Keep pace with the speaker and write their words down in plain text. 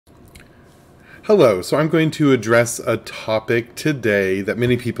Hello, so I'm going to address a topic today that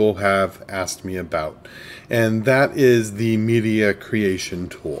many people have asked me about, and that is the media creation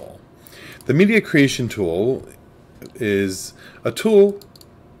tool. The media creation tool is a tool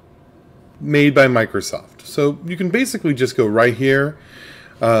made by Microsoft. So you can basically just go right here,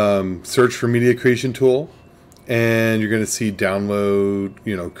 search for media creation tool, and you're going to see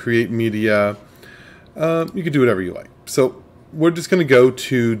download, create media. You can do whatever you like. So we're just going to go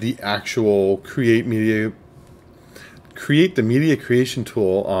to the actual create the media creation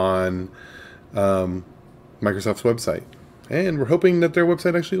tool on Microsoft's website. And we're hoping that their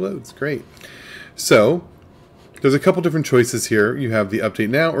website actually loads. Great. So there's a couple different choices here. You have the update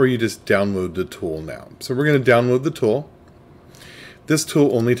now, or you just download the tool now. So we're going to download the tool. This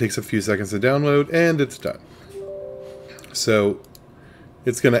tool only takes a few seconds to download, and it's done. So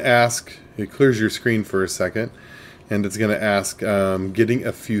it's going to ask, it clears your screen for a second, and it's going to ask getting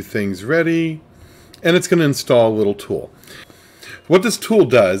a few things ready, and it's going to install a little tool. What this tool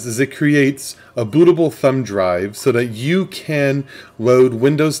does is it creates a bootable thumb drive so that you can load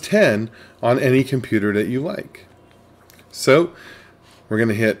Windows 10 on any computer that you like. So we're going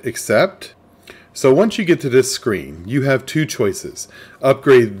to hit accept. So once you get to this screen, you have two choices.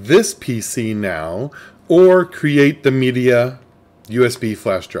 Upgrade this PC now, or create the media USB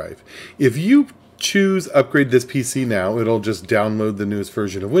flash drive. If you choose upgrade this PC now, it'll just download the newest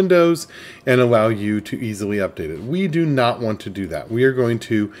version of Windows and allow you to easily update it. We do not want to do that. We are going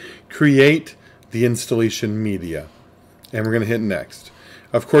to create the installation media, and we're going to hit next.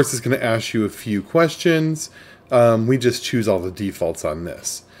 Of course, it's going to ask you a few questions. We just choose all the defaults on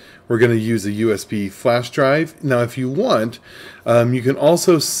this. We're going to use a USB flash drive. Now, if you want, you can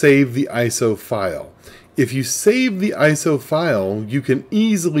also save the ISO file. If you save the ISO file, you can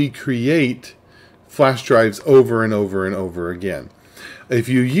easily create flash drives over and over and over again. If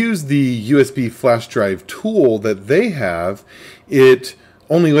you use the USB flash drive tool that they have, it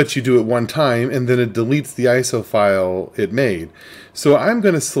only lets you do it one time, and then it deletes the ISO file it made. So I'm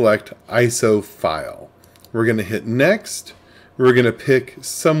going to select ISO file. We're going to hit next. We're going to pick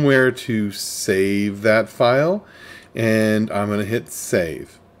somewhere to save that file, and I'm going to hit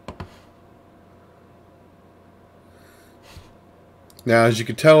save. Now, as you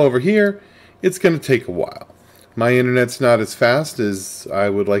can tell over here, it's going to take a while. My internet's not as fast as I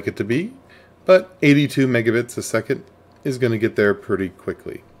would like it to be, but 82 megabits a second is going to get there pretty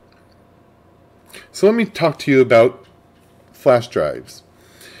quickly. So let me talk to you about flash drives.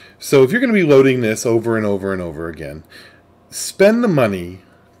 So if you're going to be loading this over and over and over again, spend the money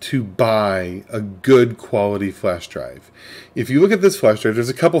to buy a good quality flash drive. If you look at this flash drive, there's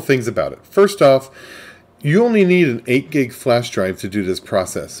a couple things about it. First off, you only need an 8 gig flash drive to do this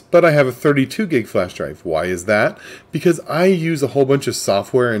process, but I have a 32 gig flash drive. Why is that? Because I use a whole bunch of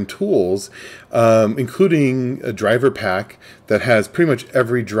software and tools, including a driver pack that has pretty much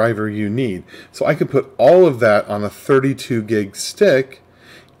every driver you need. So I can put all of that on a 32 gig stick,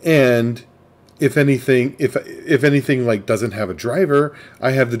 and if anything like doesn't have a driver,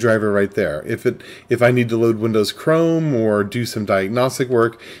 I have the driver right there. If I need to load Windows Chrome or do some diagnostic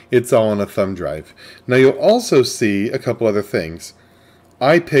work, it's all on a thumb drive. Now you'll also see a couple other things.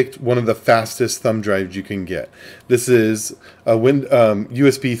 I picked one of the fastest thumb drives you can get. This is a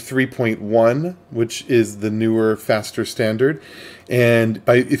USB 3.1, which is the newer, faster standard. And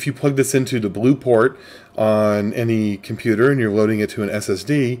if you plug this into the blue port on any computer and you're loading it to an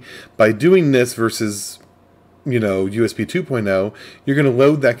SSD, by doing this versus USB 2.0, you're going to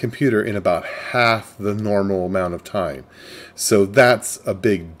load that computer in about half the normal amount of time. So that's a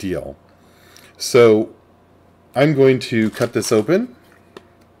big deal. So I'm going to cut this open.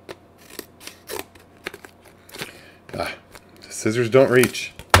 Scissors don't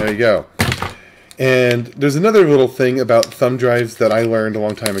reach. There you go. And there's another little thing about thumb drives that I learned a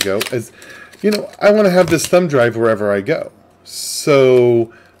long time ago is, I want to have this thumb drive wherever I go.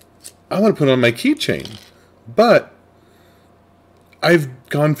 So I want to put it on my keychain. But I've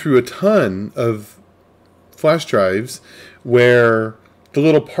gone through a ton of flash drives where the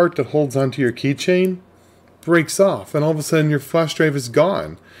little part that holds onto your keychain breaks off, and all of a sudden your flash drive is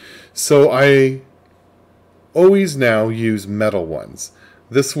gone. So I always now use metal ones.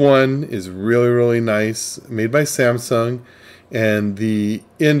 This one is really, really nice, made by Samsung, and the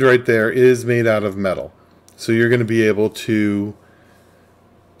end right there is made out of metal. So you're going to be able to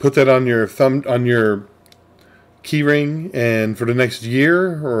put that on your key ring, and for the next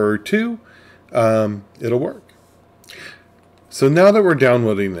year or two, it'll work. So now that we're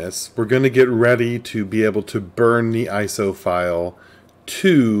downloading this, we're going to get ready to be able to burn the ISO file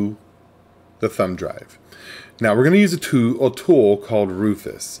to the thumb drive. Now we're going to use a tool called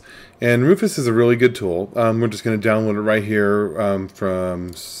Rufus. And Rufus is a really good tool. We're just going to download it right here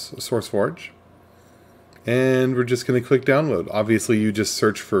from SourceForge. And we're just going to click download. Obviously, you just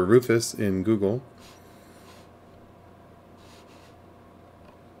search for Rufus in Google.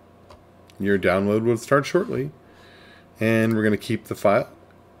 Your download will start shortly. And we're going to keep the file.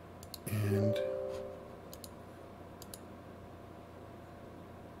 And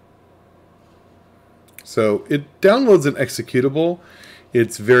so it downloads an executable.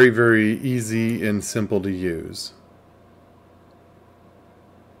 It's very, very easy and simple to use.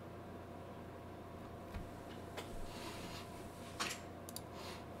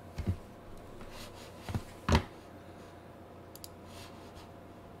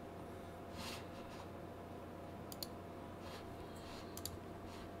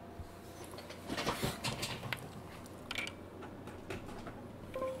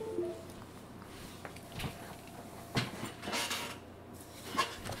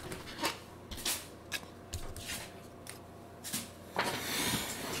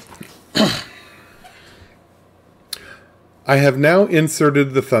 I have now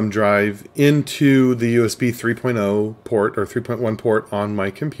inserted the thumb drive into the USB 3.0 port or 3.1 port on my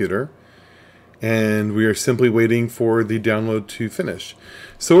computer, and we are simply waiting for the download to finish.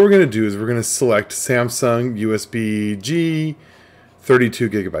 So what we're going to do is we're going to select Samsung USB-G 32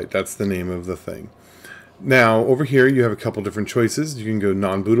 gigabyte. That's the name of the thing. Now over here you have a couple different choices. You can go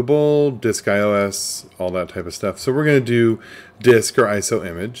non-bootable, disk iOS, all that type of stuff. So we're going to do disk or ISO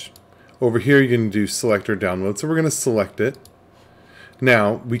image. Over here you can do select or download, so we're going to select it.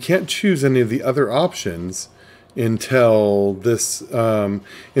 Now we can't choose any of the other options until this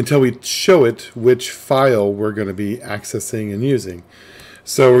until we show it which file we're going to be accessing and using.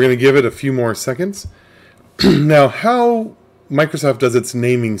 So we're going to give it a few more seconds. Now how Microsoft does its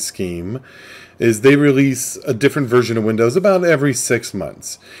naming scheme is they release a different version of Windows about every 6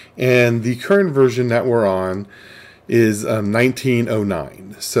 months, and the current version that we're on is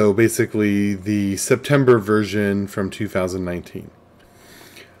 1909. So basically the September version from 2019.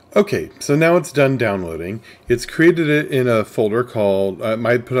 Okay, so now it's done downloading. It's created it in a folder called,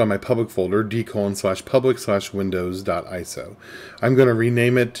 I put it on my public folder, d:/public/windows.iso. I'm going to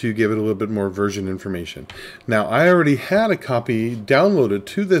rename it to give it a little bit more version information. Now, I already had a copy downloaded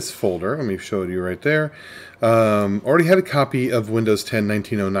to this folder. Let me show you right there. Already had a copy of Windows 10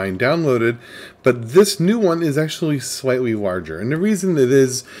 1909 downloaded, but this new one is actually slightly larger. And the reason it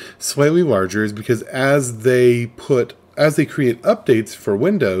is slightly larger is because as they create updates for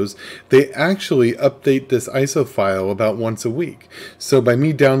Windows, they actually update this ISO file about once a week. So by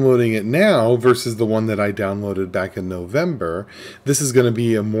me downloading it now versus the one that I downloaded back in November, this is going to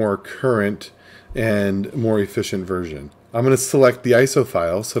be a more current and more efficient version. I'm going to select the ISO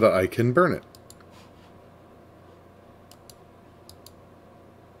file so that I can burn it.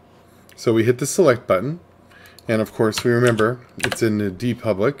 So we hit the select button, and of course we remember it's in the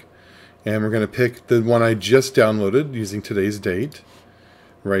dpublic. And we're going to pick the one I just downloaded using today's date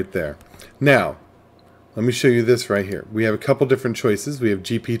right there. Now, let me show you this right here. We have a couple different choices. We have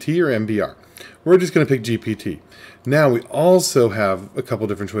GPT or MBR. We're just going to pick GPT. Now, we also have a couple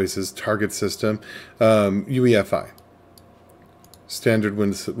different choices. Target system, UEFI, standard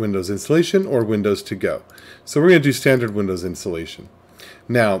Windows installation, or Windows to go. So we're going to do standard Windows installation.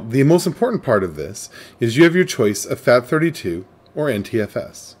 Now, the most important part of this is you have your choice of FAT32 or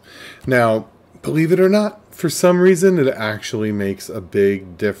NTFS. Now, believe it or not, for some reason it actually makes a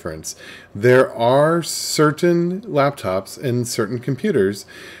big difference. There are certain laptops and certain computers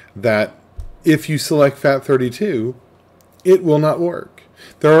that if you select FAT32, it will not work.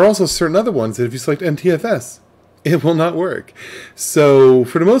 There are also certain other ones that if you select NTFS, it will not work. So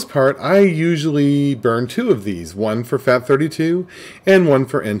for the most part, I usually burn two of these, one for FAT32 and one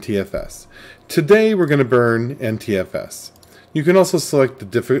for NTFS. Today we're going to burn NTFS. You can also select the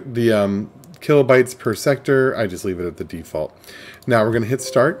kilobytes per sector. I just leave it at the default. Now we're going to hit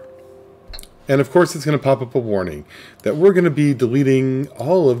start. And of course it's going to pop up a warning that we're going to be deleting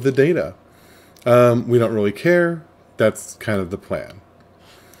all of the data. We don't really care. That's kind of the plan.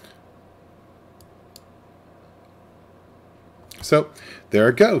 So there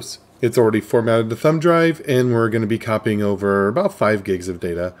it goes. It's already formatted the thumb drive, and we're going to be copying over about 5 gigs of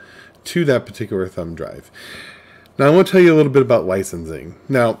data to that particular thumb drive. Now I want to tell you a little bit about licensing.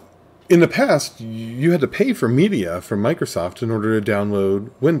 Now, in the past, you had to pay for media from Microsoft in order to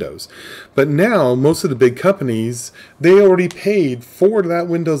download Windows. But now, most of the big companies, they already paid for that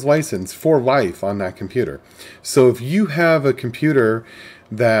Windows license for life on that computer. So if you have a computer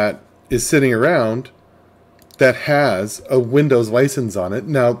that is sitting around that has a Windows license on it.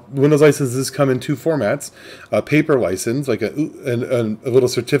 Now, Windows licenses come in two formats: a paper license, like a little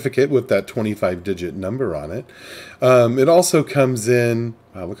certificate with that 25-digit number on it. It also comes in,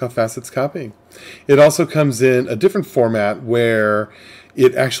 wow, look how fast it's copying. It also comes in a different format where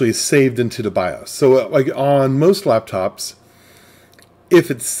it actually is saved into the BIOS. So like on most laptops, if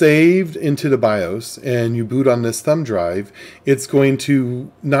it's saved into the BIOS and you boot on this thumb drive, it's going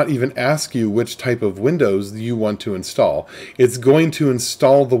to not even ask you which type of Windows you want to install. It's going to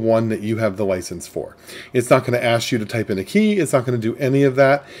install the one that you have the license for. It's not going to ask you to type in a key. It's not going to do any of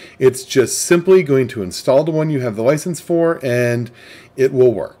that. It's just simply going to install the one you have the license for, and it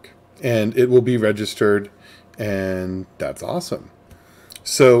will work. And it will be registered, and that's awesome.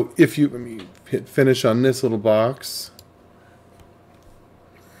 So if you, let me hit finish on this little box.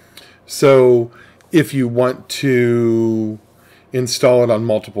 So if you want to install it on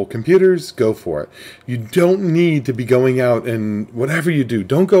multiple computers, go for it. You don't need to be going out and whatever you do,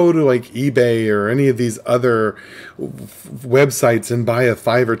 don't go to like eBay or any of these other websites and buy a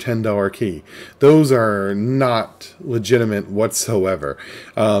 $5 or $10 key. Those are not legitimate whatsoever.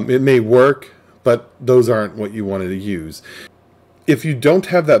 It may work, but those aren't what you wanted to use. If you don't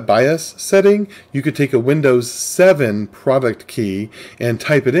have that BIOS setting, you could take a Windows 7 product key and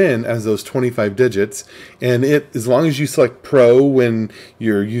type it in as those 25 digits. And as long as you select Pro when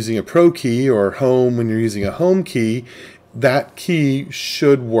you're using a Pro key or Home when you're using a Home key, that key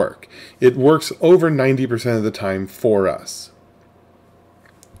should work. It works over 90% of the time for us.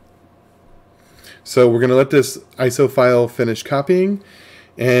 So we're going to let this ISO file finish copying,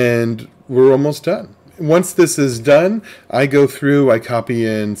 and we're almost done. Once this is done, I go through, I copy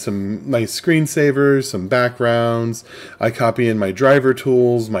in some nice screensavers, some backgrounds, I copy in my driver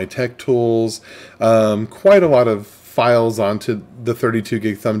tools, my tech tools, quite a lot of files onto the 32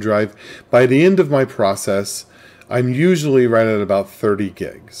 gig thumb drive. By the end of my process, I'm usually right at about 30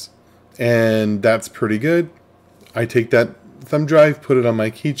 gigs. And that's pretty good. I take that thumb drive, put it on my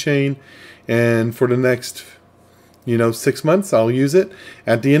keychain, and for the next 6 months, I'll use it.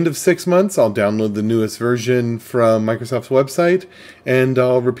 At the end of 6 months, I'll download the newest version from Microsoft's website, and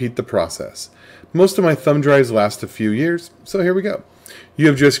I'll repeat the process. Most of my thumb drives last a few years, so here we go. You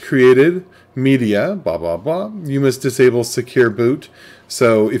have just created media, blah, blah, blah. You must disable secure boot.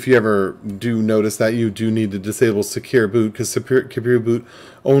 So if you ever do notice that, you do need to disable secure boot, because secure boot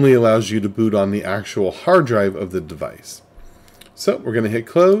only allows you to boot on the actual hard drive of the device. So we're going to hit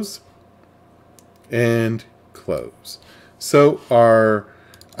close and close. So our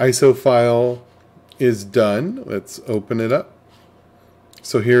ISO file is done. Let's open it up.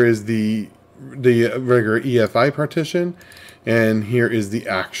 So here is the regular EFI partition, and here is the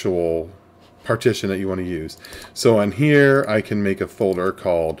actual partition that you want to use. So on here, I can make a folder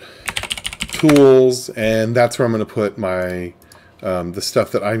called Tools, and that's where I'm going to put my the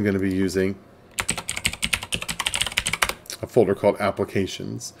stuff that I'm going to be using. A folder called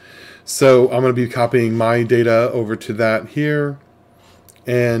Applications. So I'm going to be copying my data over to that here,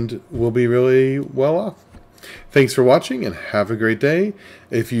 and we'll be really well off. Thanks for watching, and have a great day.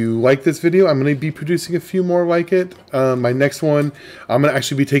 If you like this video, I'm going to be producing a few more like it. My next one, I'm going to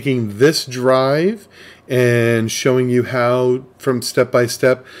actually be taking this drive and showing you how, from step by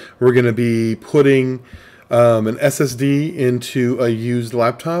step, we're going to be putting an SSD into a used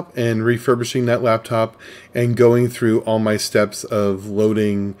laptop and refurbishing that laptop and going through all my steps of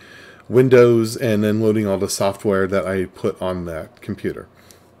loading Windows and then loading all the software that I put on that computer.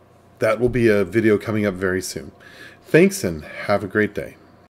 That will be a video coming up very soon. Thanks, and have a great day.